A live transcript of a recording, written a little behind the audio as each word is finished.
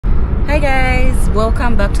Hi guys,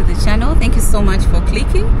 welcome back to the channel. Thank you so much for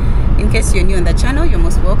clicking. In case you're new on the channel, you're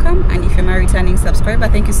most welcome, and if you're my returning subscriber,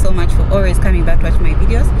 thank you so much for always coming back to watch my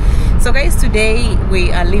videos. So guys, today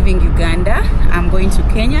we are leaving Uganda. I'm going to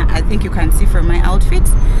Kenya. I think you can see from my outfit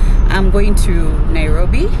I'm going to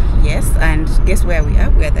Nairobi. Yes, and guess where we are?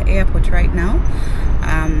 We're at the airport right now.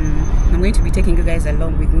 I'm going to be taking you guys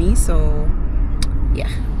along with me, so yeah,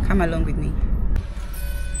 come along with me.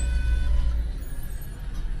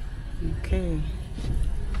 Okay,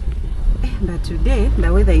 but today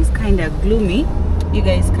the weather is kind of gloomy. You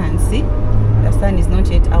guys can see the sun is not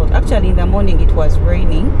yet out. Actually in the morning it was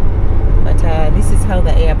raining, but this is how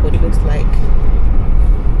the airport looks like.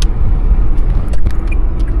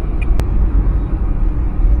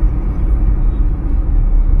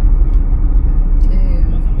 Okay.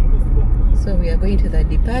 So we are going to the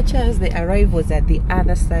departures. The arrivals at the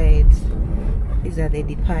other side. These are the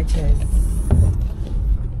departures.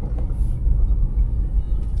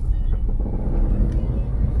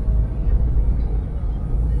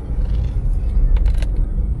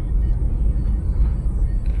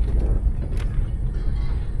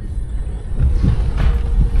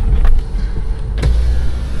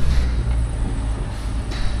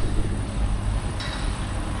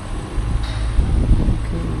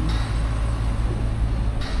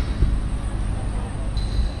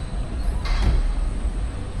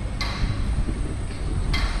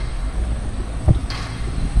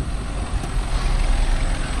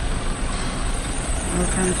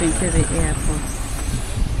 Welcome to the airport.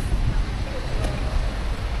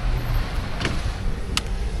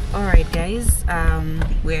 Alright guys,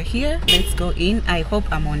 we're here. Let's go in. I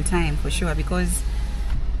hope I'm on time for sure, because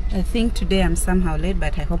I think today I'm somehow late,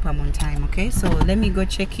 but I hope I'm on time. Okay, so let me go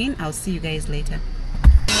check in. I'll see you guys later.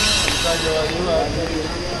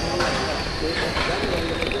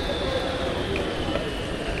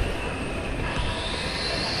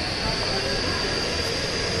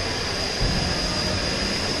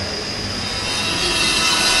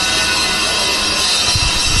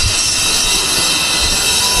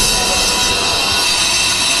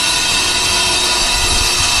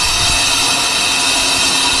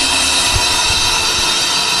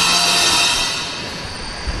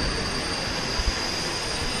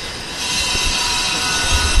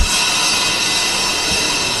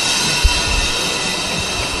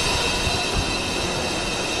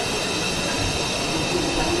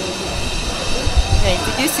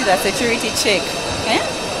 Did you see the security check? Eh?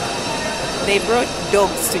 They brought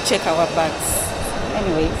dogs to check our bags.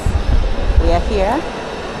 Anyways, we are here.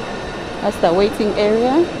 That's the waiting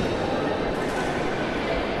area.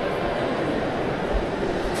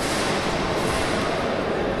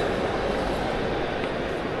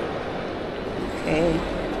 Okay.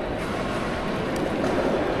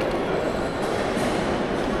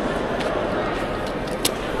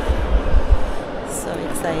 So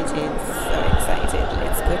excited.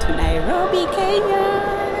 Let's go to Nairobi, Kenya.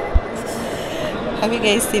 Have you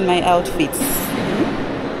guys seen my outfits?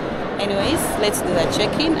 Anyways, let's do the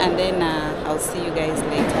check-in and then I'll see you guys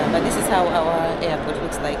later. But this is how our airport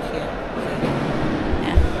looks like here.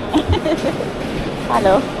 Yeah.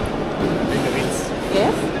 Hello. Doing the reels.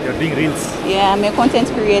 Yes? You're doing reels. Yeah, I'm a content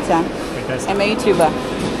creator. Fantastic. I'm a YouTuber.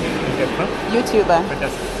 YouTuber.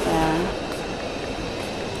 Fantastic. Yeah.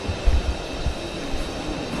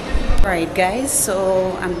 Alright guys,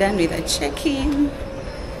 so I'm done with the check-in.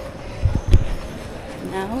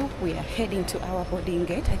 Now we are heading to our boarding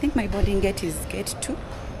gate. I think my boarding gate is gate 2.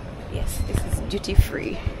 Yes, this is duty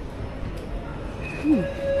free. Good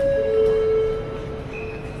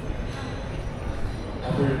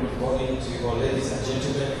morning to you all, ladies and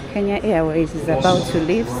gentlemen. Kenya Airways is about to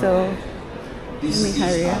leave, so This let me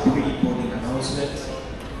hurry up. is our pre-boarding announcement.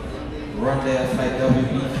 Run there, flight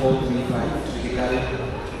WB435 to Kigali.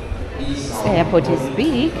 The airport is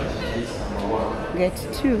big. Gate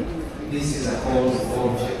 2. This is a call for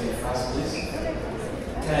objective passengers.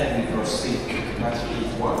 Kindly proceed to departure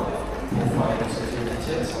gate 1 for final security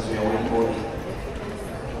checks as we are waiting boarding.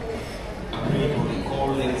 A pre-boarding call,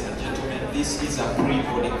 ladies and gentlemen. This is a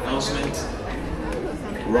pre-boarding announcement.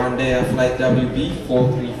 Run there, flight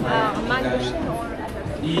WB435 to Kigali.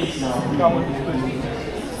 This is our pre-boarding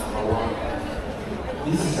number 1.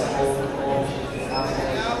 This is a call for objective passengers.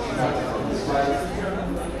 This flight,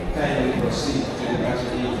 kindly proceed to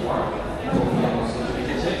departure gate 1 for final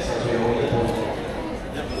security checks as we are waiting boarding.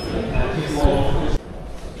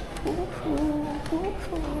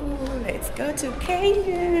 Let's go to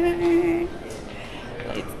Kenya.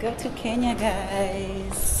 Let's go to Kenya,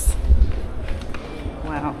 guys.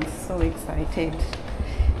 Wow, I'm so excited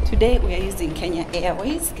Today we are using Kenya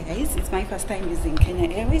Airways, guys. It's my first time using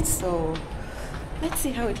Kenya Airways, so let's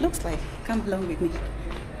see how it looks like. Come along with me.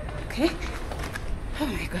 Okay? Oh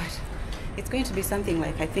my god. It's going to be something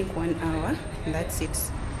like, I think, 1 hour, and that's it.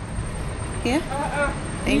 Yeah?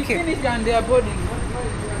 Thank you. Finished and they are boarding.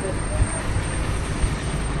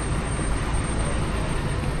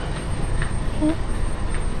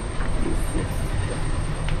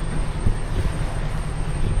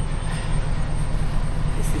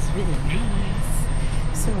 Really nice.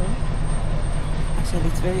 So actually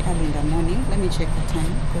it's very early in the morning. Let me check the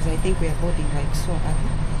time because I think we are boarding like so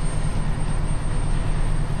early.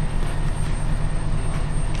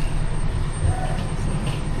 So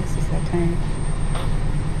this is the time,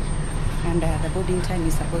 and the boarding time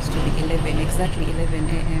is supposed to be 11, exactly 11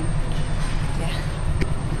 a.m. Yeah.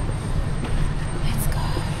 Let's go.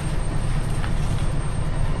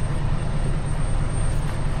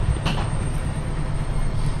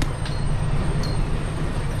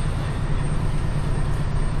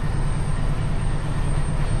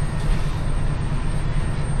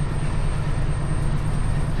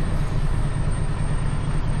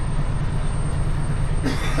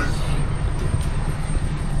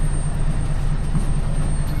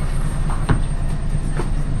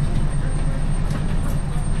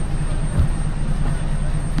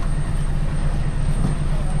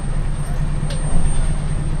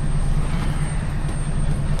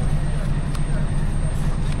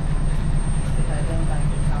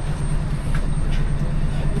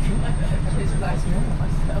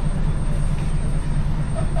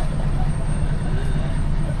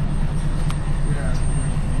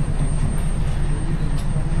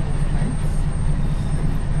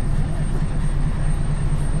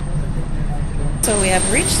 So we have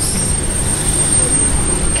reached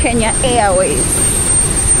Kenya Airways.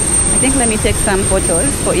 I think let me take some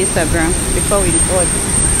photos for Instagram before we board.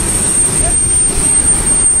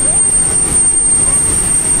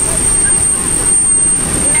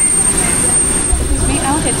 Excuse me,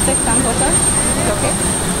 I wanted to take some photos. Okay.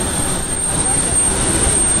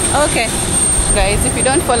 Okay. Guys, if you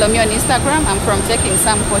don't follow me on Instagram, I'm from taking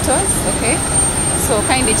some photos. Okay. So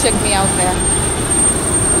kindly check me out there.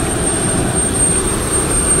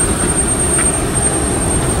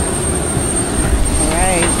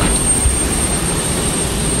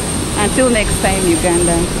 Until next time,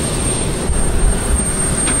 Uganda.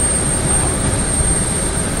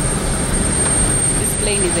 This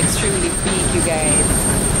plane is extremely big, you guys.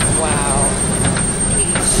 Wow.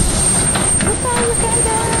 Goodbye,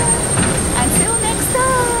 Uganda. Until next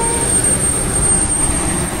time.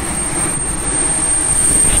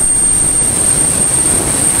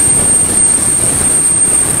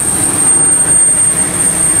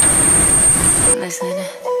 Listen.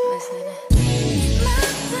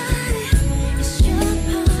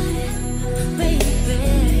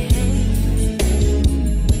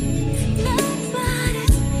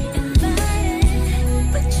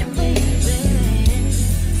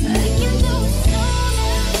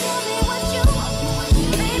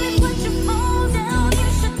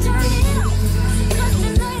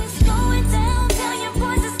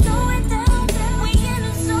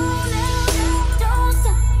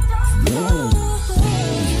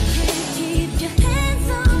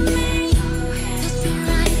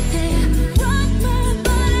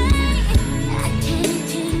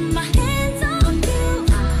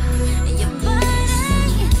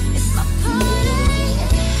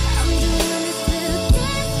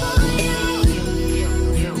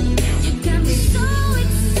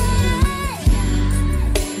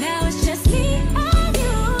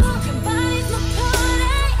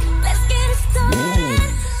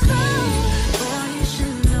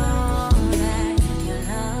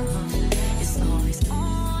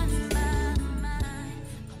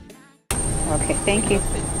 Okay, thank you.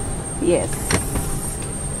 Yes.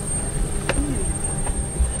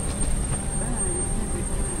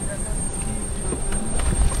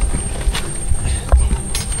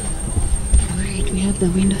 Alright, we have the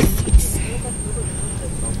window seats.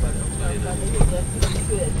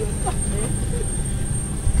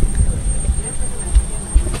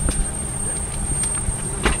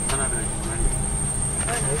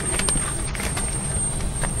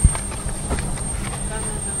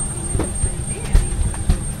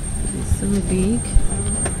 So big.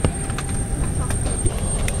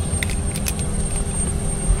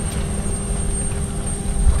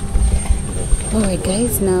 Alright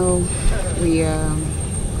guys, now we are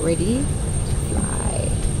ready to fly.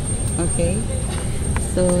 Okay,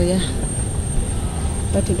 so yeah,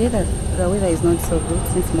 but today the weather is not so good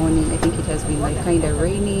since morning. I think it has been like kind of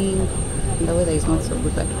raining The weather is not so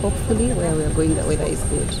good, but hopefully where we are going the weather is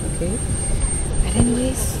good. Okay, but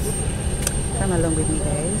anyways, come along with me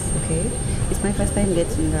guys. Okay, it's my first time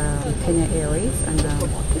getting Kenya Airways, and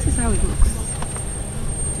this is how it looks.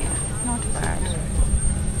 Yeah, not bad,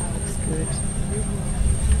 looks good.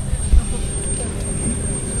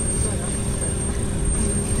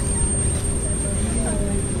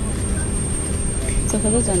 So for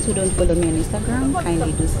those ones who don't follow me on Instagram,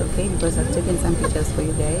 kindly do so, okay? Because I've taken some pictures for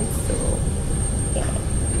you guys. So yeah,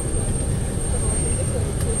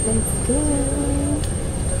 let's go.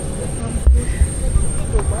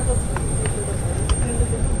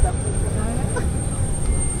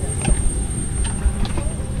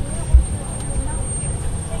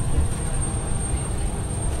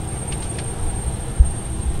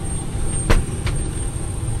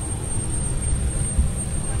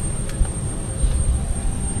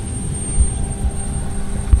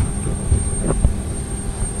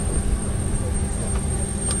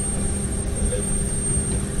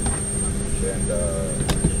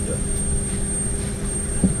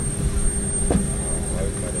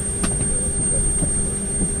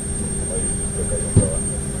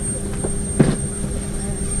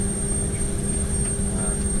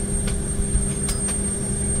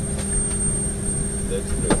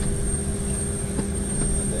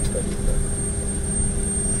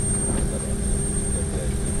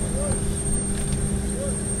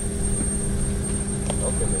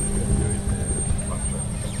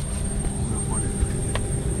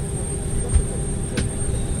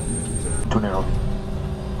 To Nairobi.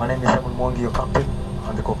 My name is Simon Mwangi, your captain,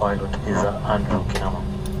 and the co-pilot is Andrew Kinama.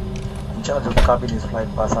 In charge of the cabin is flight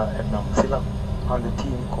purser Edna Musila, and the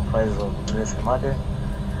team comprises of Grace Emade,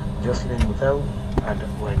 Jocelyn Mutheu,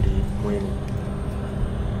 and Wendy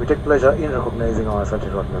Mwini. We take pleasure in recognizing our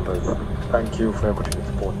certified members. Thank you for your continued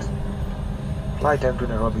support. Flight time to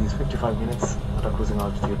Nairobi is 55 minutes at a cruising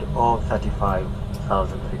altitude of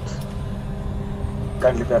 35,000 feet.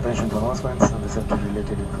 Kindly pay attention to announcements and the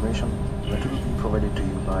safety-related information that will be provided to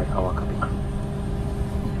you by our cabin crew.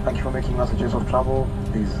 Thank you for making us a choice of travel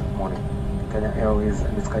this morning. Kenya Airways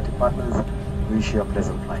and its SkyTeam partners wish you a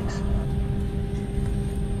pleasant flight.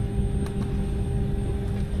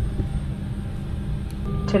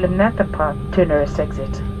 To eliminate the path to nearest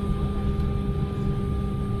exit.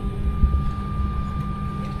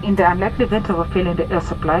 In the unlikely event of a failure in the air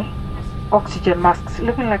supply, oxygen masks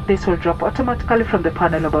looking like this will drop automatically from the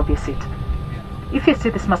panel above your seat. If you see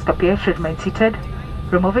this mask appear, it should remain seated.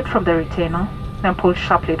 Remove it from the retainer and pull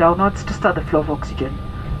sharply downwards to start the flow of oxygen.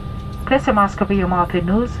 Place a mask over your mouth and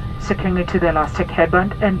nose, securing it to the elastic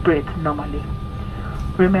headband, and breathe normally.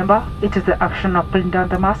 Remember, it is the action of pulling down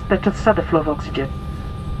the mask that will start the flow of oxygen.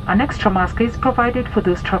 An extra mask is provided for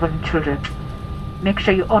those traveling children. Make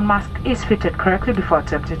sure your own mask is fitted correctly before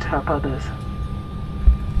attempting to help others.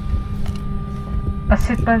 A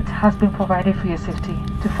seatbelt has been provided for your safety.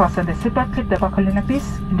 To fasten the seatbelt, clip the buckle in like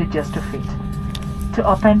this and adjust to fit. To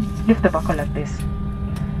open, lift the buckle like this.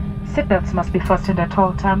 Seatbelts must be fastened at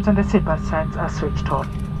all times and the seatbelt signs are switched on.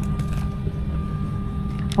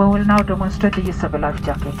 We will now demonstrate the use of a life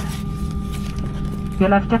jacket. Your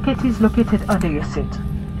life jacket is located under your seat.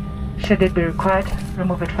 Should it be required,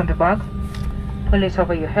 remove it from the bag, pull it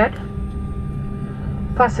over your head,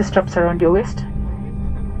 pass the straps around your waist,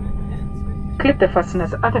 clip the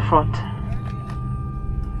fasteners at the front,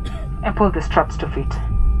 and pull the straps to fit.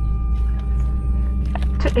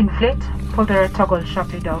 To inflate, pull the red toggle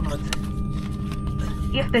sharply downwards.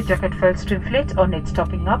 If the jacket fails to inflate or needs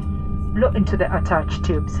topping up, blow into the attached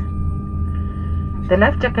tubes. The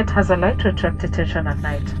life jacket has a light to attract attention at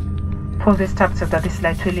night. Pull this tab so that this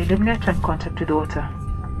light will illuminate when contact with the water.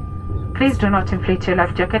 Please do not inflate your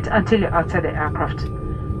life jacket until you're outside the aircraft.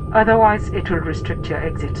 Otherwise, it will restrict your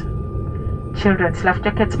exit. Children's life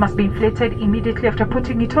jackets must be inflated immediately after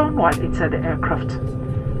putting it on while inside the aircraft.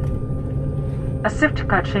 A safety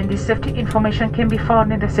card showing this safety information can be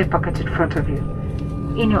found in the seat pocket in front of you.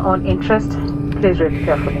 In your own interest, please read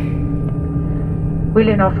carefully. Will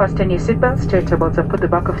you now fasten your seatbelts to your tables and put the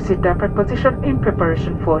back of the seat down in position in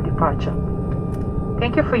preparation for departure.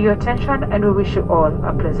 Thank you for your attention and we wish you all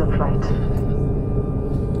a pleasant flight.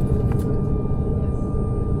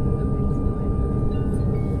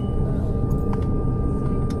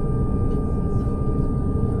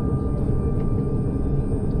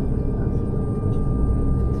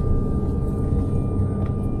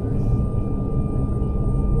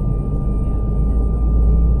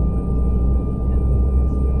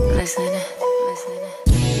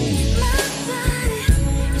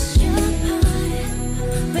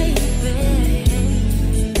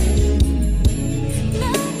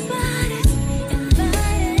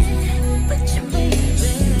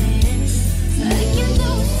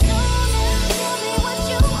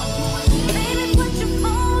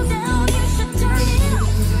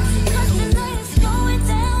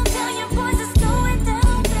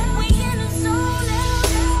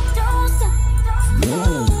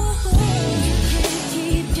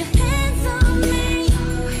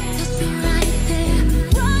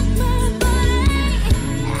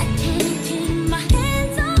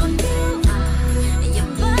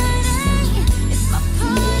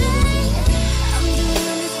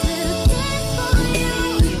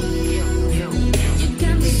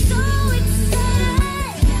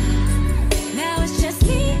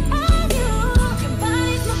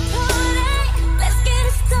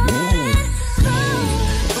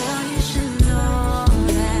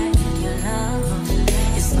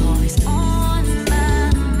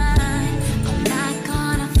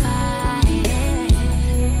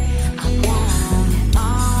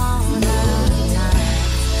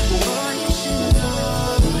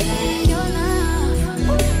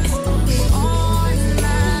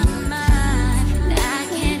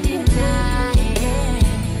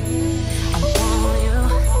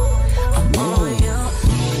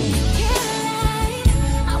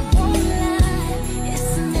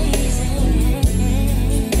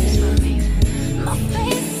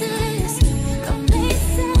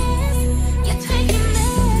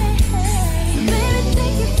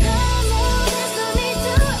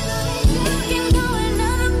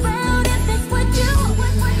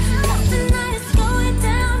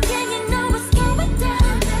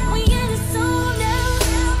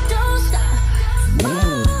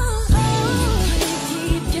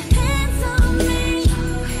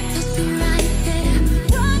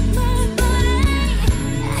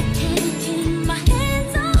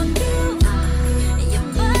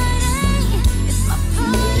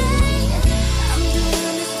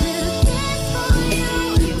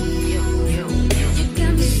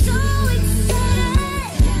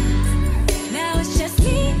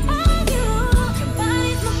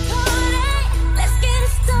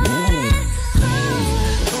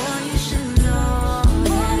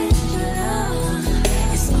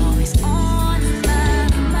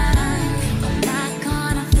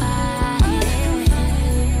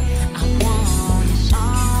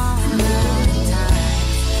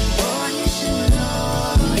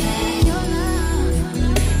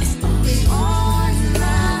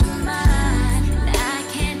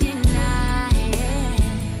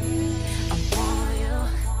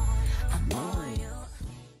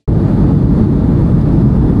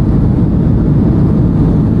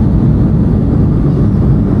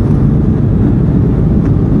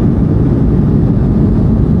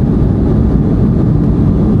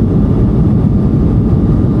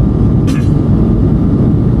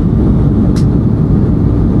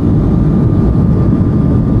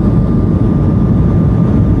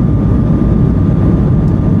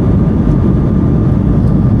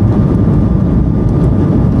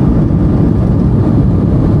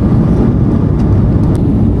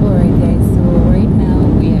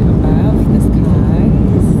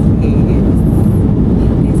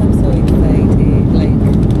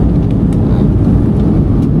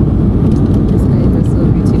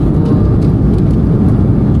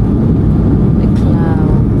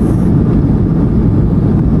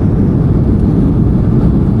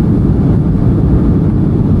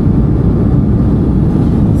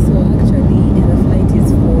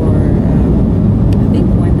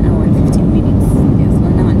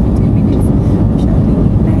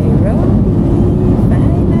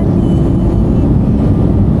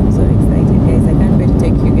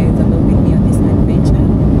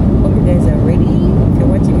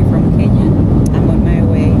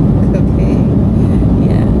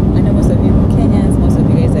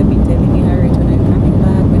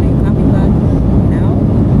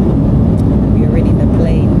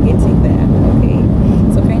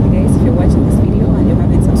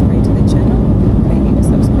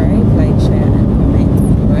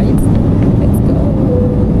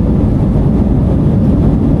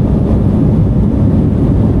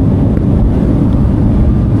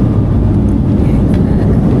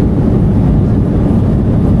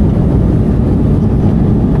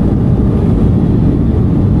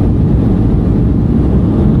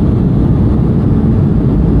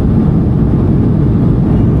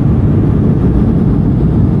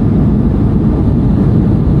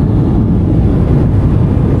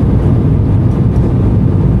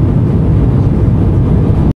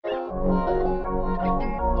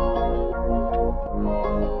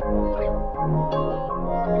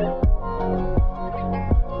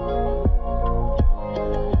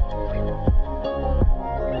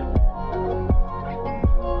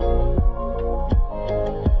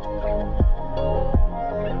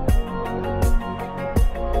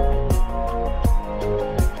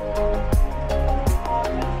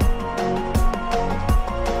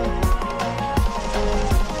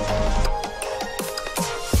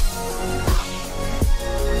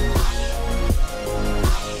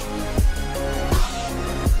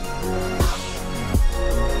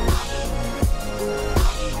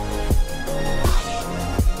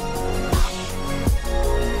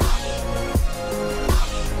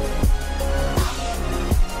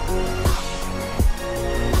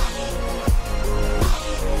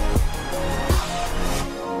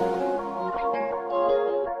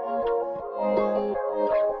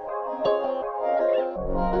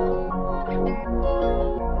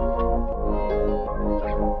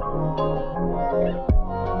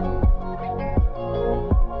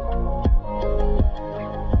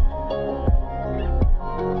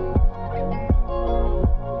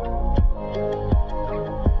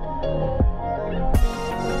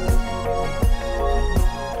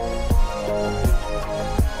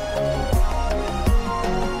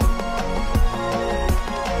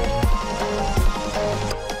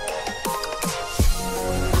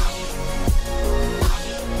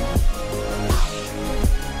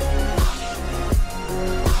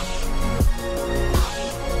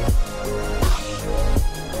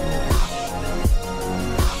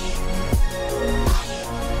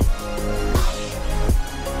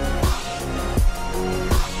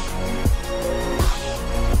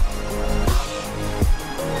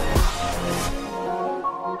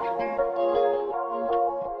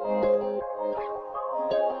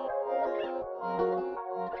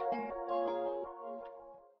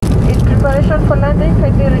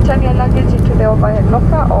 into the overhead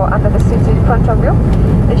locker or under the seat in front of you.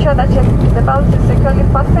 Ensure that the belt is securely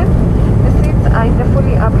fastened. The seats are in the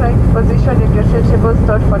fully upright position and your tray table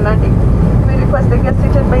stored for landing. We request that you are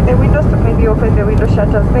seated by the windows to kindly open the window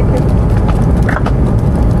shutters. Thank you.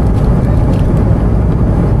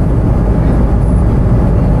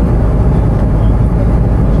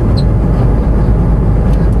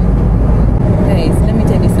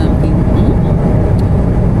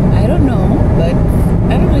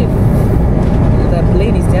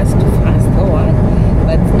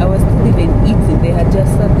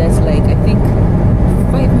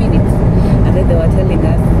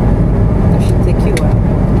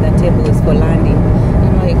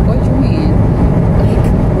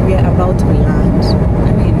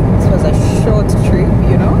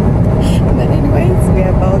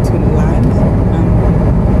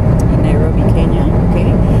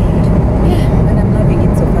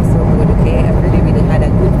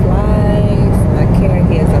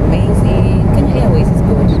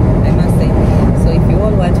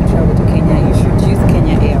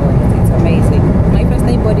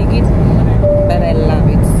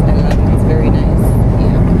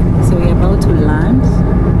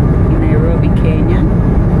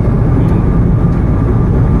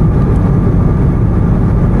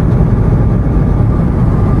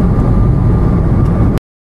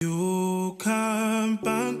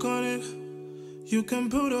 You can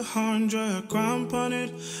put 100 grand on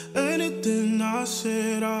it. Anything I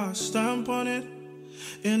said, I stamp on it.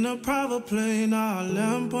 In a private plane, I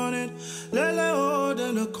lamp on it. Lele oh,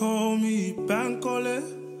 then they call me Bankole.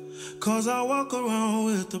 Cause I walk around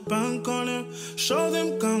with the bank on him. Show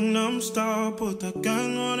them Gangnam Style, put the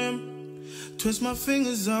gang on him. Twist my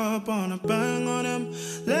fingers up on a bang on him.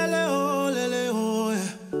 Lele oh,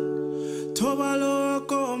 yeah. Tobalo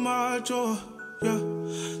ko macho, yeah.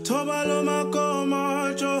 Tobalo mako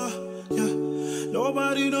macho, yeah.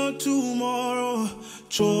 Nobody know tomorrow.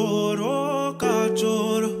 Choro ka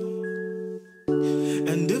choro.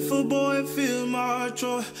 And if a boy feel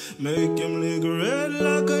macho, make him lick red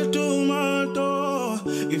like a tomato.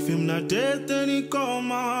 If him not dead, then he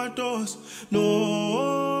comatose.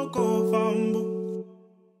 No go fambo.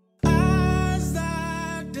 As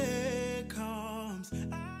that day comes.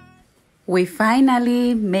 We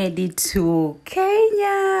finally made it to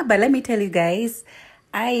Kenya. But let me tell you guys,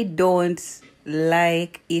 I don't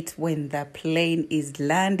like it when the plane is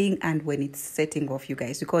landing and when it's setting off, you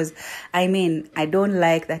guys, because I mean, I don't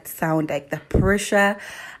like that sound, like the pressure.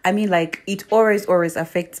 I mean, like, it always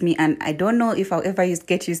affects me, and I don't know if I'll ever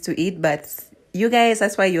get used to it. But you guys,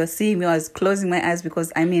 that's why you're seeing me. I was closing my eyes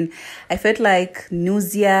because I mean, I felt like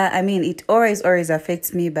nausea. I mean, it always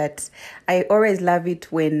affects me, but I always love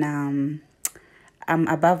it when I'm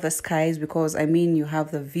above the skies, because I mean, you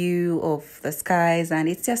have the view of the skies and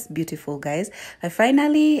it's just beautiful, guys. I thank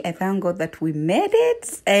God that we made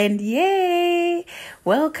it, and yay,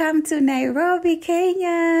 welcome to Nairobi,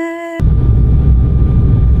 Kenya.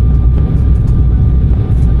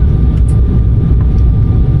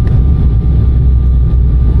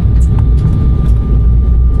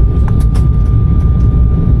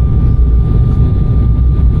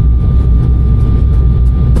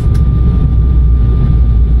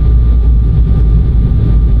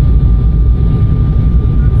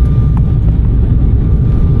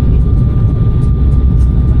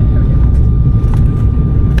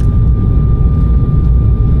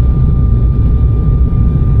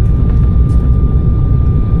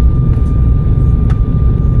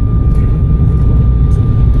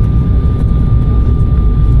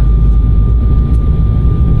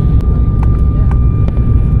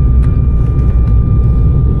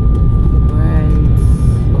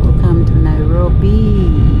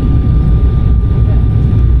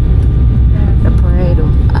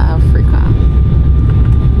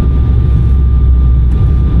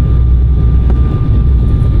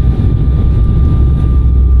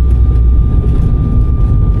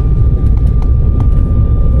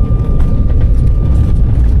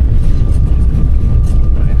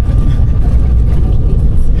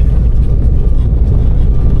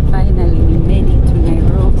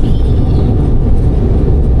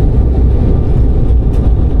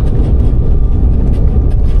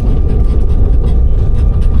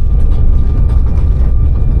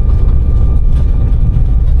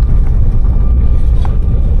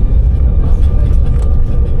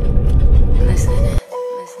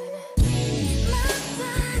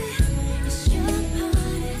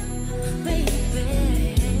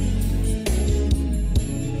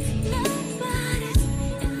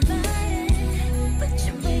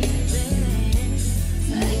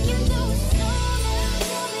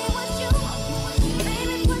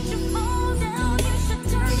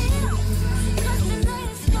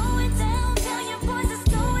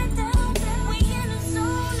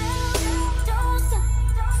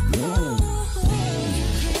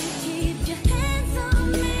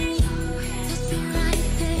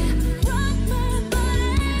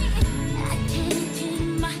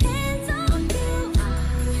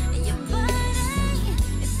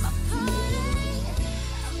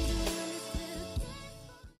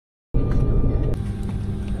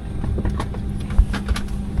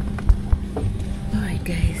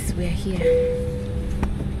 here.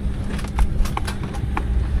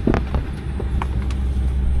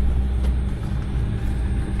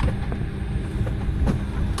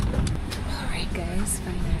 Alright guys,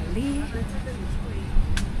 finally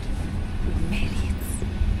we made it.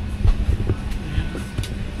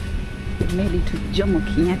 We made it to Jomo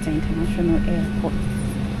Kenyatta International Airport.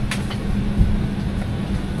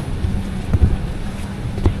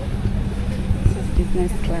 This is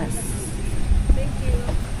business class. Thank you.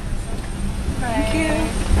 Hey.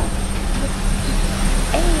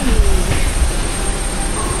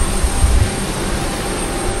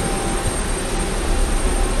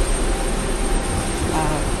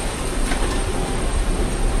 Wow.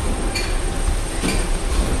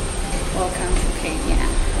 Welcome to Kenya.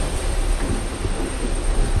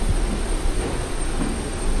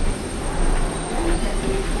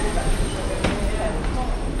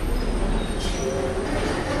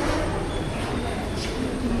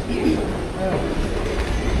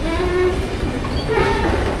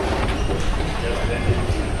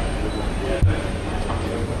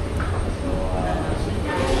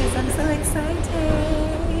 I'm so excited.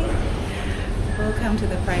 Welcome to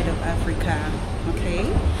the Pride of Africa. Okay,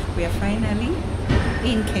 we are finally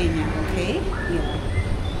in Kenya. Okay, yeah.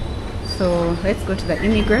 So let's go to the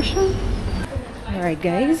immigration. All right,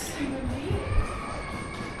 guys.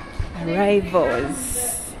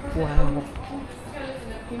 Arrivals. Wow.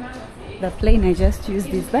 The plane I just used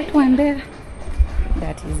is that one there.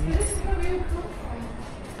 That is it.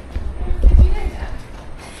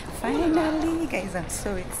 Finally, guys, I'm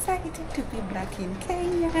so excited to be back in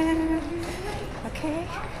Kenya. Okay,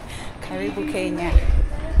 Karibu Kenya.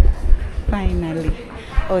 Finally.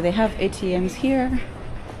 Oh, they have ATMs here.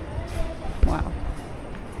 Wow.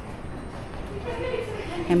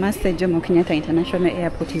 I must say Jomo Kenyatta International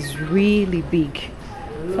Airport is really big.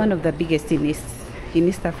 It's one of the biggest in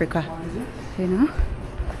East Africa. You know,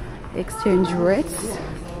 exchange rates.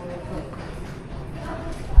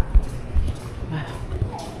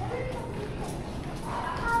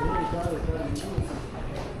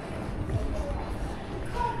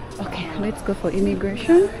 Okay, let's go for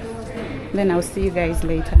immigration. Then I'll see you guys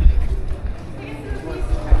later.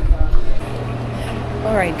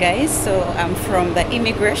 Alright guys, so I'm from the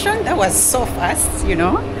immigration. That was so fast, you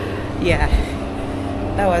know. Yeah,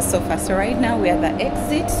 that was so fast. So right now we are at the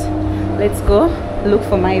exit. Let's go look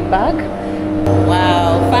for my bag.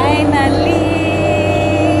 Wow, finally.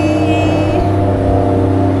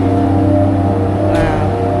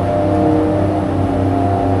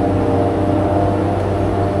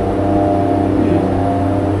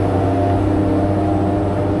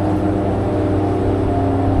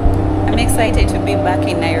 Excited to be back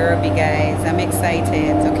in Nairobi, guys. I'm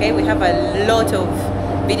excited. Okay, we have a lot of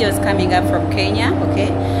videos coming up from Kenya.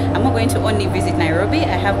 Okay, I'm not going to only visit Nairobi.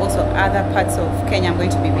 I have also other parts of Kenya I'm going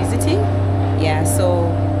to be visiting. Yeah, so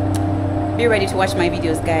be ready to watch my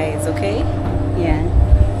videos, guys. Okay, yeah.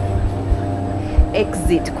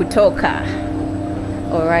 Exit kutoka.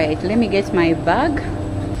 All right, let me get my bag.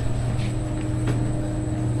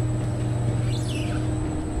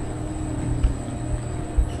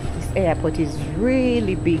 Airport is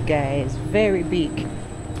really big, guys, very big.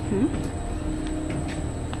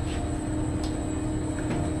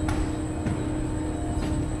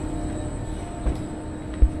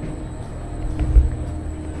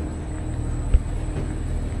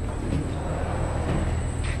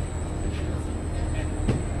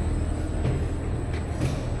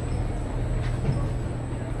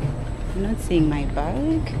 I'm not seeing my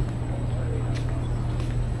bag.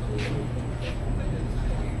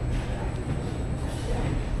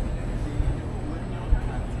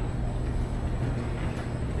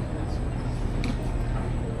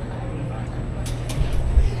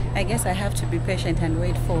 I guess I have to be patient and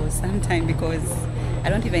wait for some time because I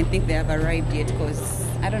don't even think they have arrived yet because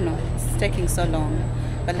I don't know, it's taking so long.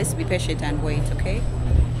 But let's be patient and wait, okay?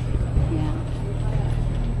 Yeah.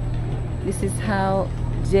 This is how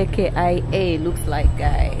JKIA looks like,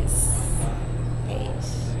 guys.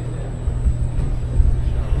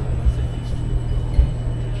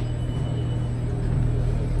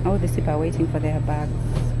 All these people are waiting for their bags.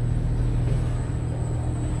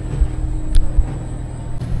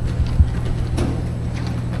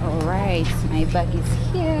 Alright, my bag is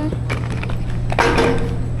here.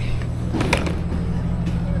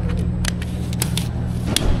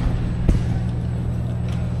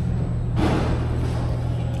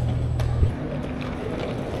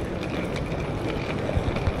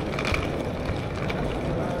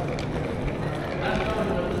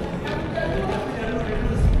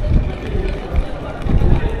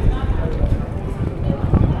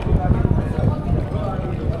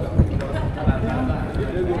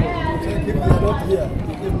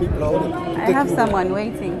 have someone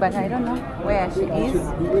waiting, but I don't know where she is.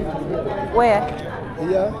 Where?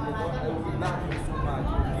 Yeah.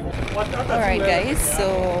 Alright guys,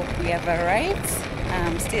 so we have arrived.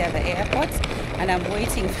 I'm still at the airport and I'm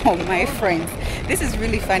waiting for my friends. This is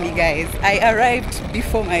really funny guys. I arrived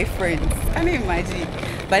before my friends. Can you imagine?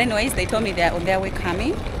 But anyways, they told me they're on their way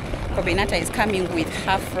coming. Kobenata is coming with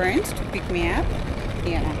her friend to pick me up.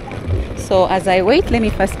 Yeah. So as I wait, let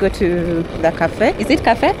me first go to the cafe. Is it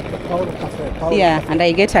cafe? Cafe. Yeah, and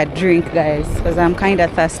I get a drink guys because I'm kind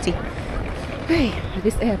of thirsty. Hey,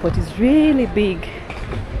 this airport is really big.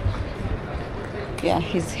 Yeah,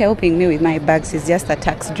 he's helping me with my bags. He's just a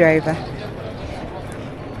taxi driver.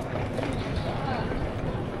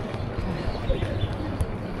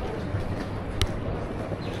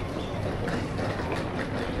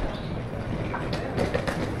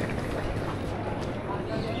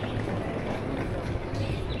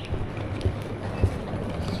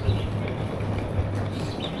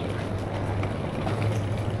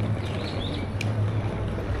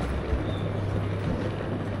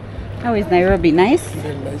 How is Nairobi? Nice?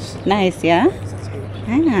 Very nice. Nice, yeah? Yes, it's good.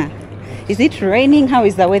 Ah. Is it raining? How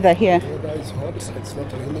is the weather here? The weather is hot. It's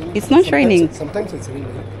not raining. It's not raining? Sometimes it's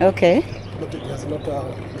raining. Okay. But it does not. The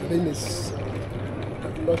rain is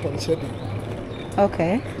not on schedule.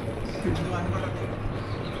 Okay.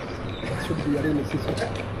 It should be a rainy season.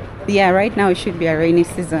 Yeah, right now it should be a rainy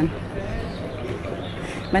season.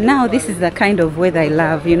 But now this is the kind of weather I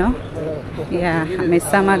love, you know? Yeah, I'm a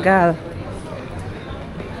summer girl.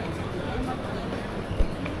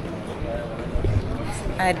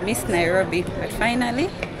 I'd missed Nairobi, but finally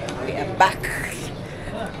we are back.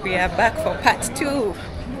 We are back for part 2.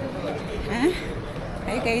 Huh?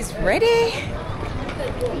 Are you guys ready?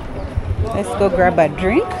 Let's go grab a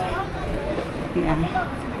drink. Yeah.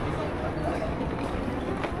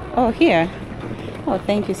 Oh, here. Oh,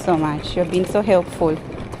 thank you so much. You've been so helpful.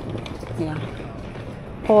 Yeah.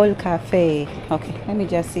 Paul Cafe. Okay, let me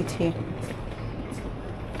just sit here.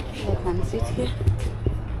 I can sit here.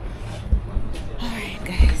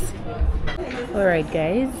 Alright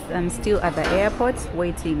guys, I'm still at the airport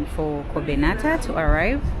waiting for Kobenata to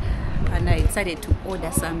arrive, and I decided to order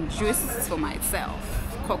some juice for myself.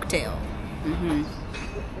 Cocktail.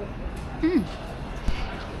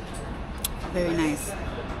 Very nice.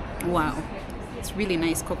 Wow, it's really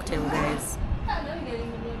nice cocktail guys.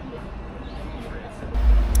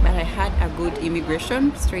 But I had a good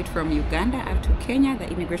immigration straight from Uganda up to Kenya. The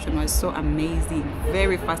immigration was so amazing,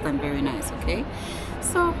 very fast and very nice. Okay,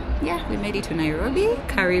 so yeah, we made it to Nairobi.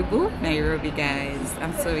 Karibu Nairobi guys.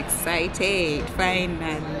 I'm so excited.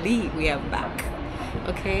 Finally we are back.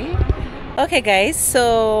 Okay guys,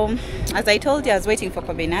 so as I told you, I was waiting for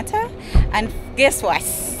Kobenata, and guess what?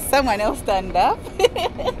 Someone else turned up.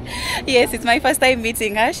 Yes, it's my first time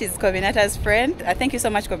meeting her. She's Kobenata's friend. Thank you so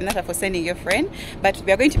much, Kobenata, for sending your friend. But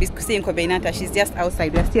we are going to be seeing Kobenata. She's just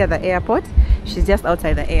outside. We're still at the airport. She's just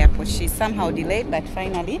outside the airport. She's somehow delayed, but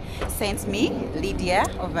finally sent me Lydia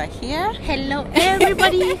over here. Hello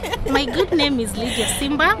everybody. My good name is Lydia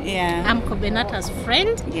Simba. Yeah, I'm Kobenata's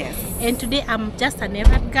friend. Yes. And today I'm just an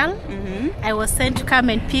errand girl. I was sent to come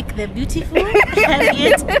and pick the beautiful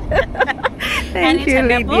Harriet. Thank you,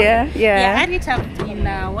 Lydia. Yeah, Harriet, I've been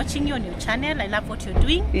watching you on your channel. I love what you're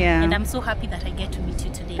doing. Yeah. And I'm so happy that I get to meet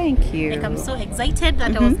you today. Thank you. Like, I'm so excited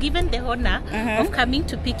that I was given the honor of coming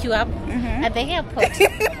to pick you up at the airport.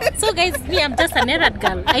 So guys, me, I'm just an errand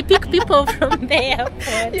girl. I pick people from the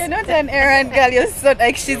airport. You're not an errand girl. You're so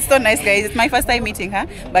like, she's so nice guys. It's my first time meeting her,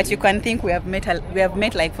 but you can think we have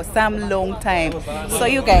met like for some long time. So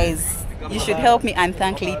you guys, you should help me and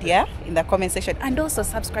thank Lydia in the comment section, and also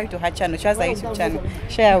subscribe to her channel. She has a YouTube channel.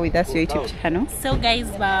 Share with us your YouTube channel. So guys,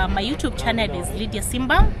 my YouTube channel is Lydia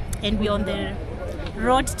Simba, and we're on the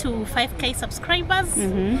road to 5K subscribers.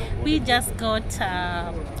 We just got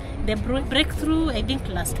the breakthrough, I think,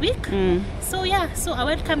 last week. So yeah, so I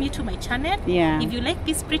welcome you to my channel. Yeah. If you like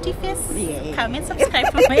this pretty face, come and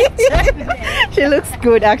subscribe to my channel. She looks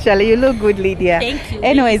good actually. You look good, Lydia. Thank you.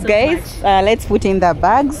 Anyways, Thank you guys, so much. let's put in the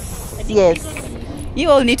bags. Yes, you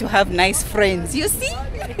all need to have nice friends, you see.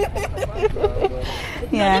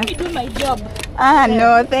 Yeah. Let me do my job.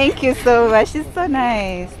 No, thank you so much. She's so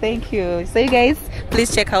nice. Thank you. So you guys,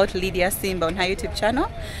 please check out Lydia Simba on her YouTube channel.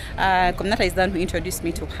 Kobenata is the one who introduced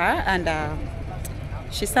me to her, and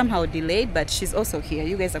she's somehow delayed, but she's also here.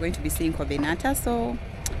 You guys are going to be seeing Kobenata. So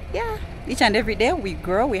yeah, each and every day we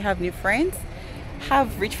grow, we have new friends.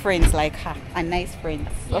 Have rich friends like her and nice friends.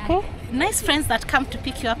 Okay, nice friends that come to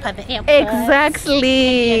pick you up at the airport.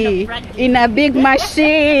 Exactly. In a big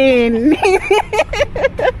machine.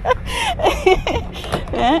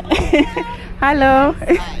 Hello.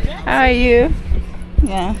 How are you?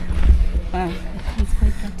 Yeah. Wow. It's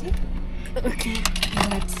quite dirty. Okay.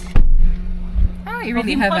 But you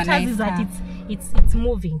really have a nice is car. that it's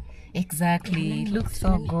moving. Exactly. It looks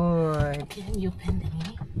so good. Okay, let me open the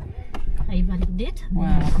mini. I validate.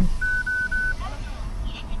 Wow.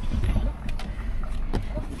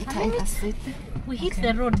 We hit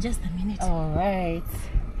the road just a minute. All right.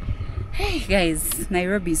 Hey guys,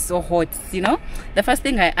 Nairobi is so hot, you know. The first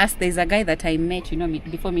thing I asked, there's a guy that I met, you know,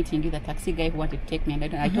 before meeting you, the taxi guy who wanted to take me,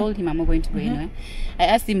 and I told him I'm not going to go anywhere. I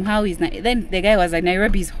asked him how is then the guy was like,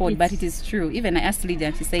 Nairobi is hot, but it is true. Even I asked Lydia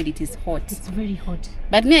and she said it is hot. It's very hot.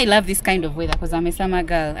 But me, I love this kind of weather because I'm a summer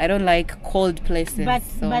girl. I don't like cold places. But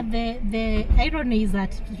the irony is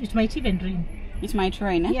that it might even rain. It might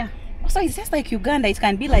rain, eh? Yeah. So it's just like Uganda. It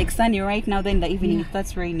can be like sunny right now, then in the evening it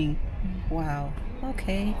starts raining. Wow.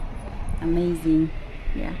 Okay. Amazing.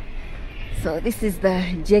 Yeah. So this is the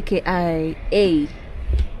JKIA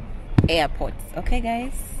airport. Okay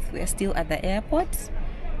guys, we are still at the airport,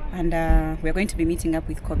 and we're going to be meeting up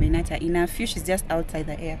with Kobenata in a few. She's just outside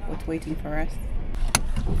the airport waiting for us.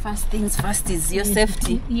 First things first is your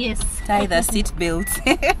safety. Yes. Tie the seat belt.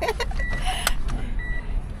 I'm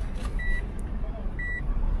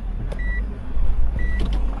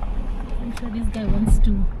sure this guy wants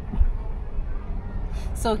to.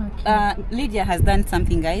 So Lydia has done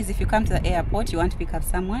something, guys. If you come to the airport, you want to pick up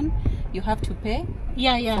someone, you have to pay.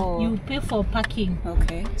 Yeah, you pay for parking.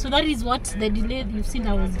 Okay. So that is what the delay you've seen.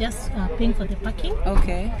 I was just paying for the parking.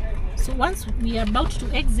 Okay. So once we are about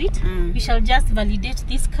to exit, we shall just validate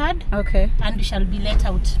this card. Okay. And we shall be let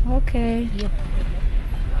out. Okay. Yep.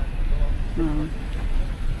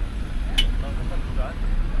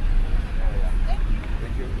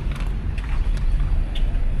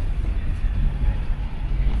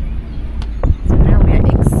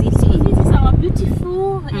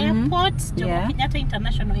 Beautiful airport, Jomo Kenyatta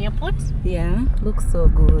International Airport. Yeah, looks so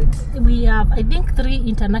good. We have, I think, 3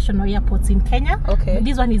 international airports in Kenya. Okay. But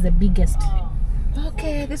this one is the biggest.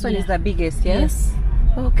 Okay, this one is the biggest, yes?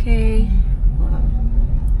 Okay. Wow.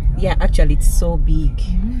 Yeah, actually, it's so big.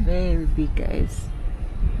 Very big, guys.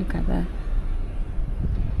 Look at that.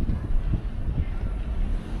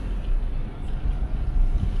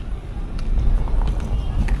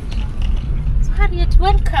 Harriet,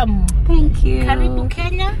 welcome. Thank you. Karibu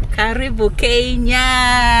Kenya. Karibu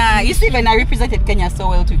Kenya. You see, when I represented Kenya so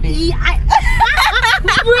well today. Yeah,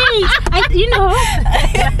 wait, you know.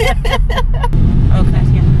 Okay.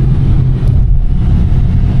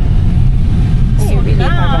 So you really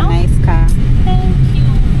have a nice car. Thank you.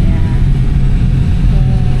 Yeah.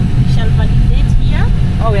 We shall validate here.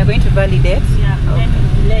 Oh, we are going to validate? Yeah, then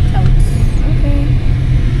we'll let out. Okay.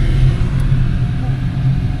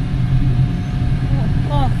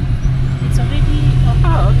 It's already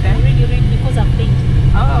okay. Already red because I've paid.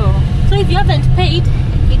 Oh. So if you haven't paid,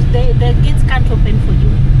 the gates can't open for you.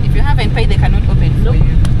 If you haven't paid, they cannot open for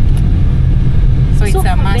you. So it's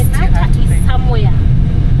a must. You have to pay. Somewhere.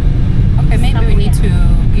 Okay, maybe we need to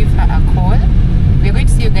give her a call. We're going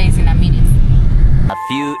to see you guys in a minute. A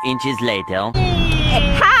few inches later.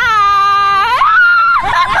 Hi!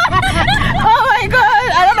 Oh my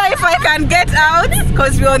god! I don't know if I can get out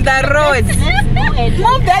because we're on the road.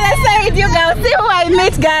 Move the other side, you guys. See who I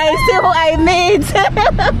meet, guys. See who I meet.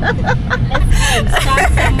 Let's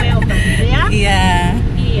start somewhere over there. Yeah.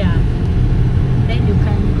 Here. Then you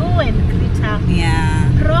can go and greet her.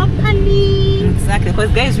 Yeah. Properly. Exactly.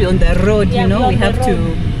 Because guys, we're on the road. Yeah, you know, we have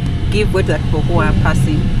to give way to the people who are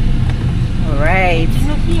passing. All right. You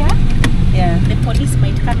know here. Yeah. The police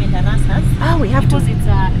might come and harass us. Oh, we have because it's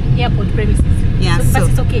airport premises. Yeah. But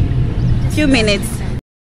it's okay. Few minutes.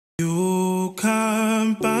 You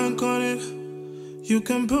can bank on it. You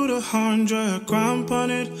can put 100 grand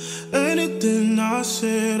on it. Anything I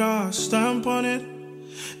said, I stamp on it.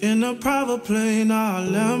 In a private plane, I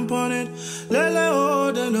lamp on it.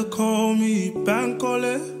 Lele, then they call me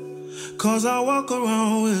Bankole. Cause I walk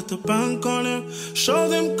around with the bank on him. Show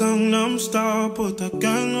them Gangnam Style, put the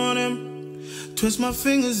gang on him. Twist my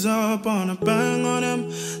fingers up on a bang on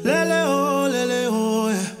him. Lele, oh,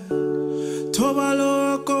 yeah.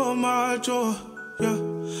 Tobalo ko macho, yeah.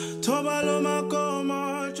 Tobalo mako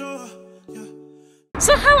macho, yeah.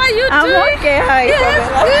 So how are you doing? I'm okay. Hi. Yes,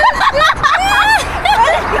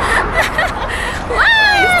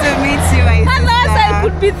 Nice to meet you, my sister. Otherwise, I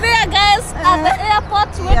could be there, guys, at the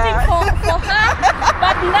airport waiting for her.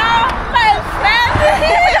 But now, my friend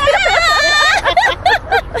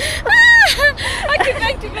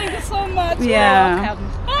Thank you so much. Yeah. Welcome.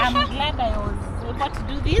 I'm glad I was able to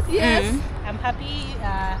do this. Yes. I'm I'm happy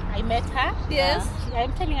I met her. Yes.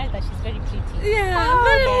 I'm telling her that she's very pretty. Yeah,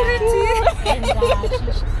 very pretty. And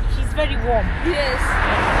she's very warm. Yes.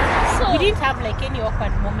 So we didn't have like any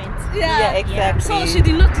awkward moments. Yeah, exactly. So she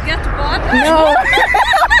did not get bored. No.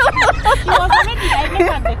 She was already, I met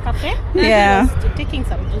her at the cafe. Yeah. She was taking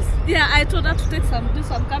some juice. Yeah, I told her to take some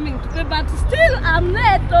juice. I'm coming to pay, but still I'm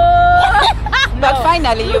late. Oh. But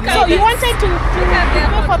finally you made So you it. wanted to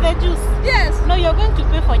pay for the juice? Yes. No, you're going to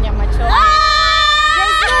pay for nyama choma.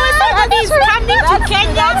 Somebody is coming to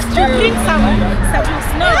Kenya to drink some juice.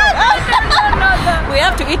 No. We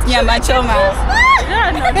have to eat nyama choma. No.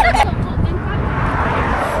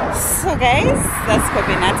 So guys, that's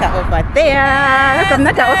Kobenata over there.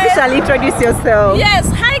 Kobenata, officially introduce yourself. Yes,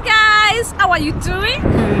 hi guys, how are you doing?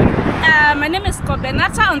 My name is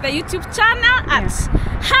Kobenata on the YouTube channel at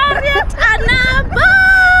Harriet Anabo.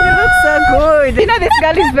 You look so good. You know this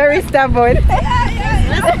girl is very stubborn.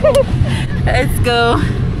 Let's go.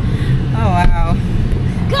 Oh wow.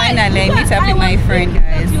 Guys, finally I meet up with my friend,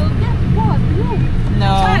 guys.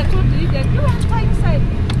 No.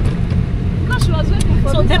 She was waiting for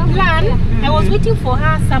So the plan, I was waiting for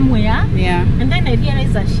her somewhere. Yeah. And then I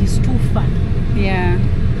realized that she's too far. Yeah.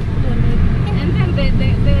 And then the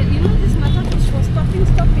you know this matatu, she was stopping.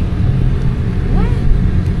 What?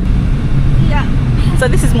 Yeah. So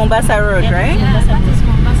this is Mombasa Road, right? Yeah, that is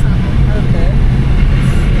Mombasa Road. Okay.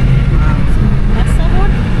 Mombasa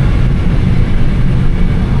Road.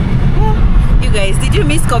 You guys, did you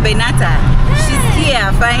miss Kobenata? She's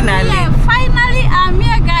here finally. Yeah, finally I'm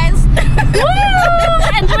here, guys.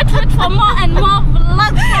 And wait for more and more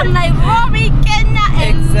vlogs from Nairobi, Kenya,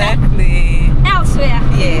 and exactly. elsewhere.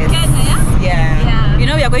 Yes. Kenya, yeah? You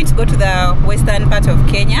know, we are going to go to the western part of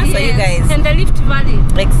Kenya, so you guys. And the Rift Valley.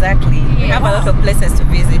 Exactly. We have a lot of places to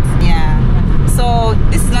visit. Yeah. So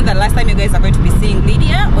this is not the last time you guys are going to be seeing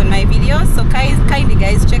Lydia on my videos. So kindly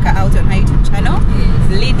guys check her out on her YouTube channel.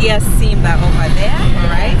 Lydia Simba over there,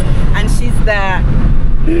 alright? And she's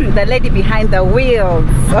the lady behind the wheels,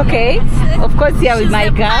 okay? Of course, here with my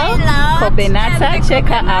girl, Kobenata. Check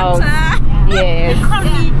her out. Yes. They call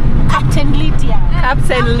me Captain Lydia.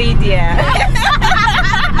 Captain Lydia.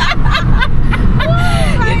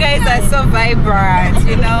 You guys are so vibrant,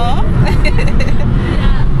 you know?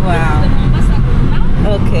 Wow.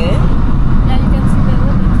 Okay. Yeah, you can see the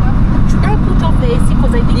road. Should I put off the AC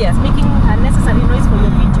because I think it's making unnecessary noise for your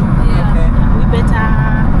video? Yeah. Okay. We better.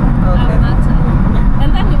 Okay. And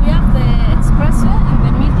then we have the expressway in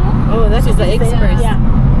the middle. Oh, that is the express. Yeah.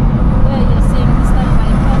 Where you're seeing Eastern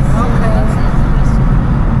Bypass. Okay. That's the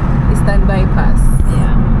expressway. Eastern Bypass.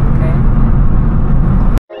 Yeah. Okay.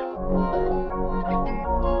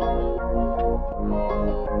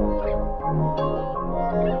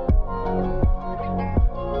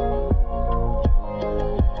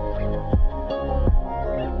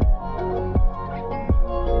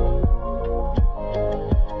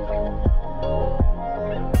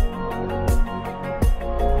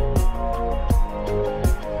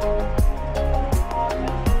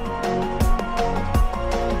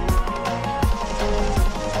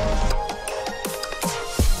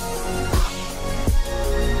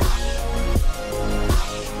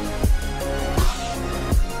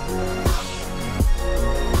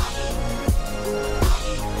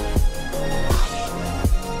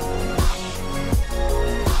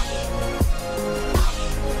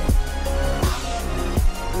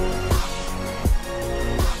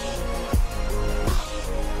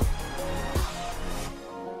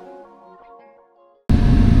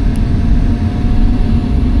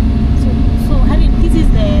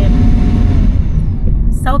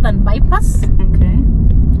 Southern Bypass. Okay.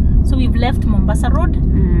 So we've left Mombasa Road.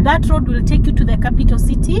 That road will take you to the capital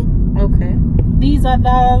city. Okay. These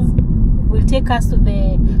others will take us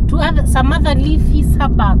to some other leafy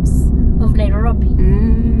suburbs of Nairobi.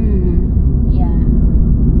 Yeah.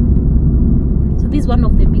 So this is one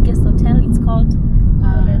of the biggest hotels. It's called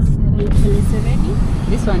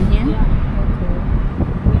This one here? Yeah.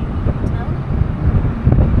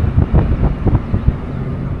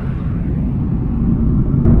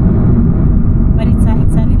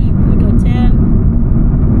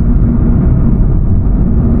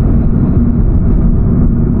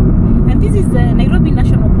 Nairobi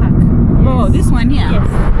National Park. Oh, this one here? Yes.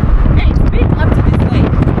 Yeah, it's big up to this way.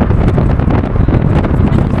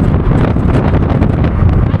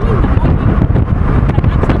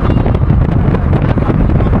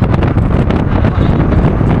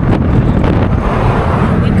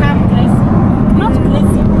 They come grazing. Not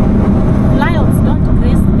grazing. Lions don't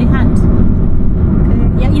graze, they hunt.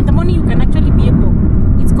 Okay. Yeah, in the morning you can actually be able.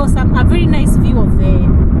 It's got a very nice view of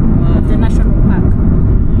the national park.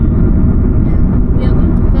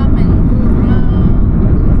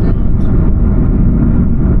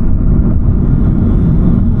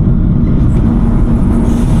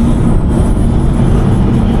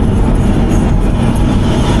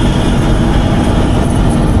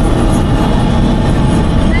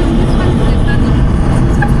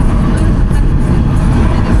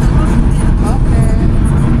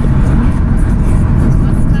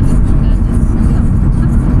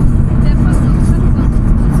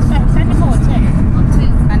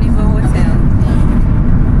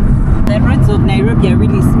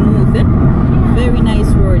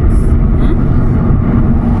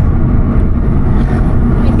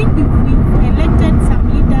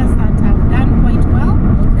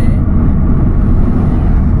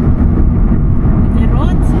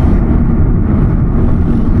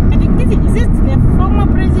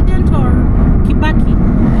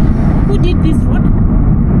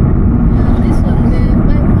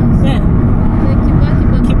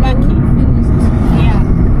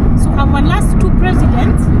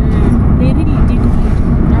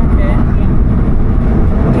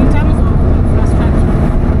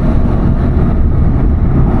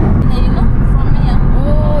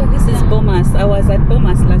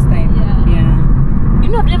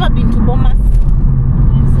 I've never been to Bomas.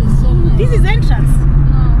 This is entrance.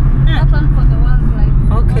 No, that one for the wildlife.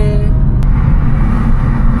 Okay.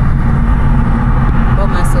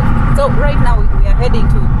 Bomas. So right now we are heading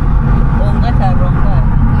to Ongata Ronga.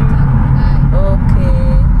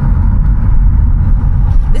 Okay.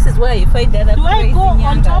 This is where you find the other. Do I go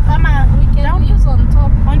on top? We can down? use on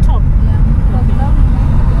top. On top.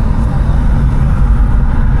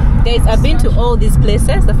 Guys, I've been to all these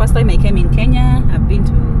places. The first time I came in Kenya, I've been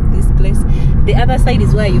to this place. The other side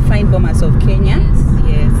is where you find Bomas of Kenya.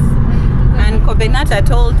 Yes. And Kobenata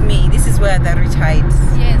told me this is where the rich hides.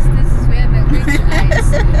 Yes, this is where the rich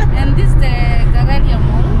hides. And this is the Galleria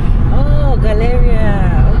Mall. Oh,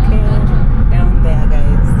 Galleria. Okay. Down there,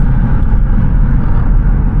 guys.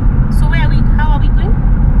 So where are we? How are we going?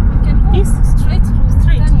 We can go East? straight through.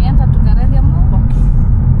 Straight. Then we enter to Galleria Mall. Okay.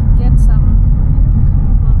 Get some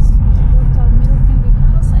milk in the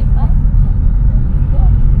house. I buy.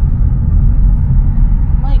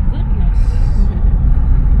 My goodness.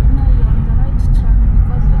 No, you're on the right track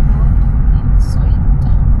because you're the one in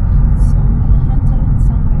Soita. So we're entering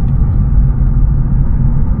somewhere.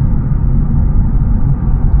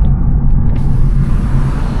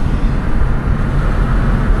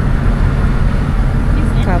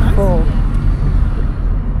 Carrefour.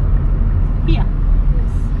 Here.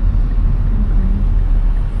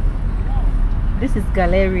 This is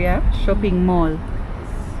Galleria Shopping Mall.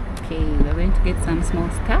 Okay, we're going to get some small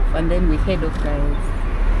stuff and then we head off, guys.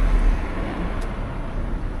 Yeah.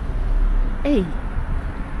 Hey,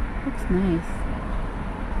 looks nice.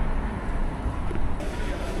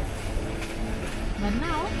 But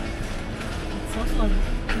now, it's also...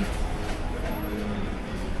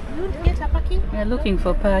 You would get a parking? We're looking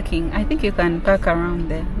for parking. I think you can park around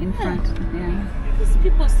there in front. Yeah. These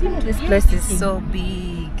people seem to This be place is everything. so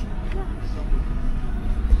big.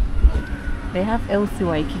 They have LC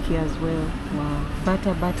Waikiki as well. Wow.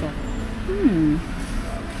 Butter.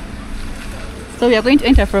 So we are going to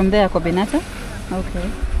enter from there, Kobenata?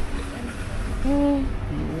 Okay. Oh,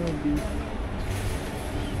 Nairobi.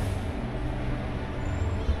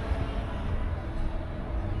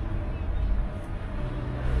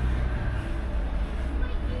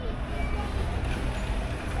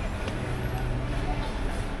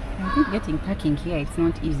 I think getting parking here, it's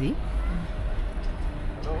not easy.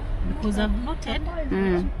 Because I've noted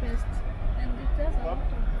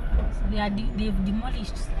they've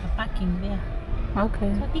demolished the parking there.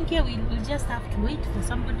 Okay. So I think here we'll just have to wait for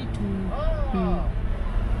somebody to...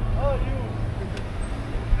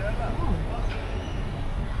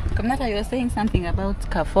 Kamnata, you were saying something about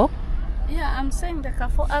Carrefour? Yeah, I'm saying the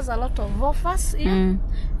Carrefour has a lot of offers here,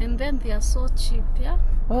 and then they are so cheap, yeah?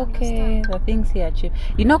 Okay, the things here are cheap.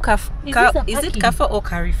 You know, is it Carrefour or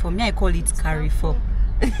Carrefour? Me, I call it Carrefour.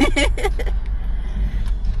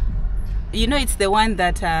 You know, it's the one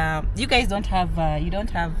that you guys don't have. You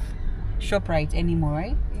don't have ShopRite anymore,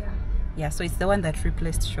 right? Yeah. So it's the one that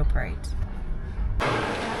replaced ShopRite.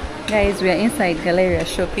 Guys, we are inside Galleria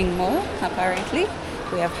Shopping Mall. Apparently,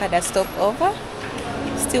 we have had a stopover.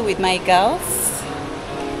 Still with my girls.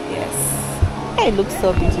 Yes. It looks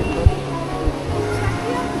so beautiful.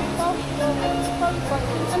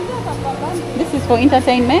 This is for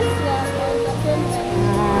entertainment?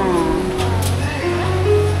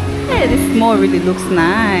 Hey, this mall really looks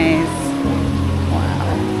nice. Wow.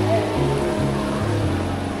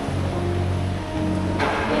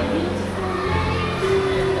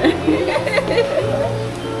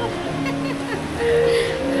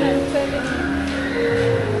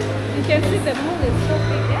 You can see the mall is so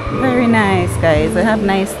big, yeah? Very nice, guys. They have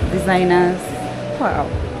nice designers. Wow.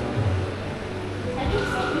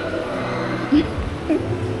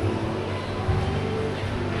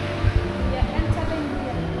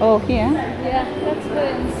 Oh, here? Yeah, let's go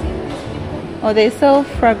and see these people. Oh, they sell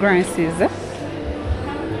fragrances,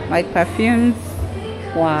 like perfumes.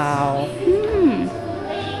 Wow.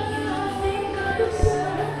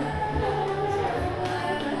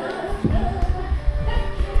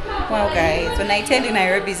 Wow, guys, when I tell you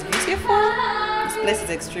Nairobi is beautiful, this place is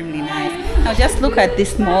extremely nice. Now just look at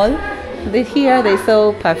this mall. Here they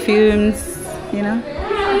sell perfumes, you know.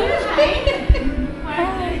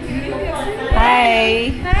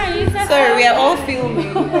 Hi. Hi. Sorry, we are all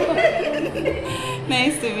filming.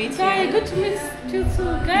 Nice to meet you. Hi, good to meet you too.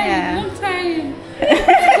 Guys, Yeah. long time.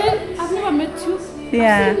 I've never met you.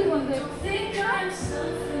 Yeah. I've seen you on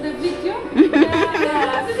the video.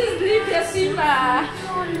 Yeah. This is Lydia Simba.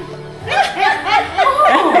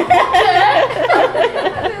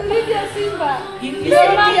 Lydia Simba.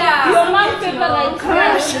 Your mom paper like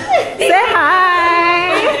crush. Say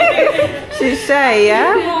hi. She's shy,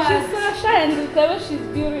 yeah? She's so shy. and the way she's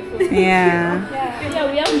beautiful. Yeah.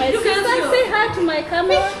 Yeah, we have my sister. Say hi to my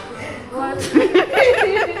camera. Wow.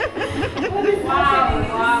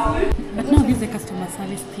 But now this is a customer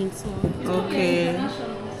service thing, so Okay.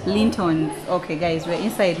 Linton's. Okay, guys, we're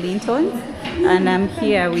inside Linton's, and I'm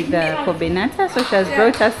here with Kobenata. So she has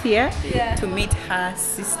brought us here to meet her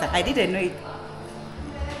sister. I didn't know it.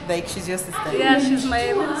 Like she's your sister. Yeah, she's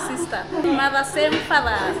my little sister. Mother, same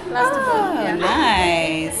father. Last born. Yeah.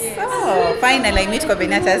 Nice. Oh, finally I meet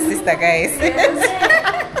Kobenata's sister, guys.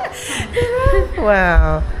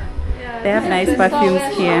 Wow. They have nice perfumes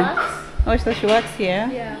here. Oh, so she works here?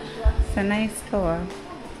 Yeah. It's a nice store.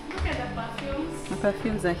 Look at the perfumes. The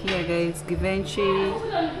perfumes are here, guys. Givenchy.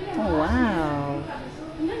 Oh, wow.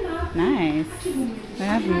 Nice. They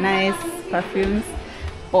have nice perfumes.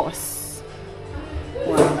 Boss.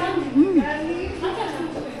 Wow.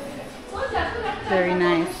 Very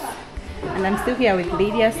nice. And I'm still here with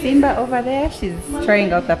Lydia Simba over there. She's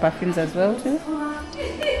trying out the perfumes as well too.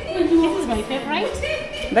 this is my favorite.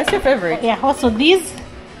 That's your favorite? Yeah, also these.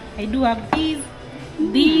 I do have these.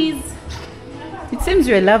 These. It seems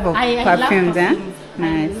you're a love of I perfumes, love eh? perfumes.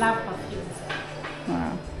 Nice. I love perfumes.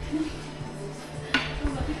 Wow.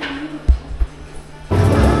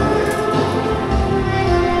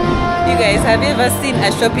 You guys, have you ever seen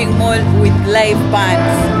a shopping mall with live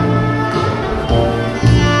bands?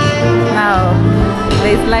 Now,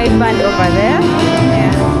 there's live band over there.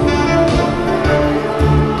 Yeah.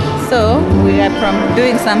 So, we are from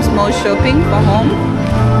doing some small shopping for home.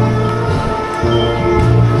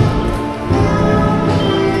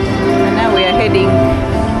 And now we are heading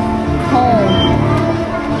home.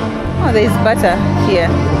 Oh, there's butter here.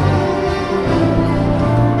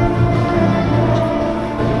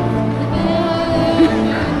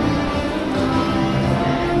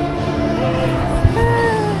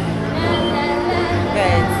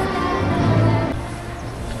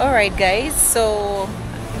 Alright guys, so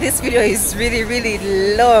this video is really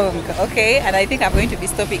long, okay, and I think I'm going to be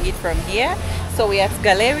stopping it from here. So we are at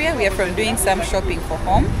Galleria. We are from doing some shopping for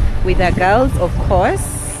home with our girls, of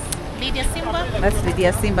course. Lydia Simba. That's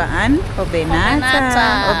Lydia Simba and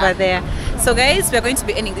Kobenata over there. So guys, we are going to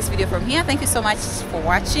be ending this video from here. Thank you so much for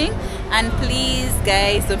watching, and please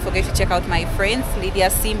guys, don't forget to check out my friends Lydia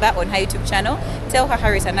Simba on her YouTube channel. Tell her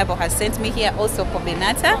Harriet Anabo has sent me here. Also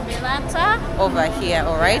Kobenata over here.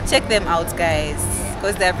 All right, check them out guys,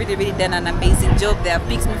 because they have really done an amazing job. They have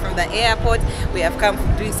picked me from the airport. We have come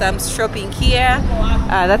doing some shopping here.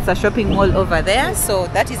 That's a shopping mall over there. So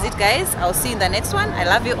that is it guys. I'll see you in the next one. I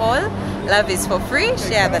love you all. Love is for free.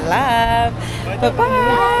 Share the love. Bye bye.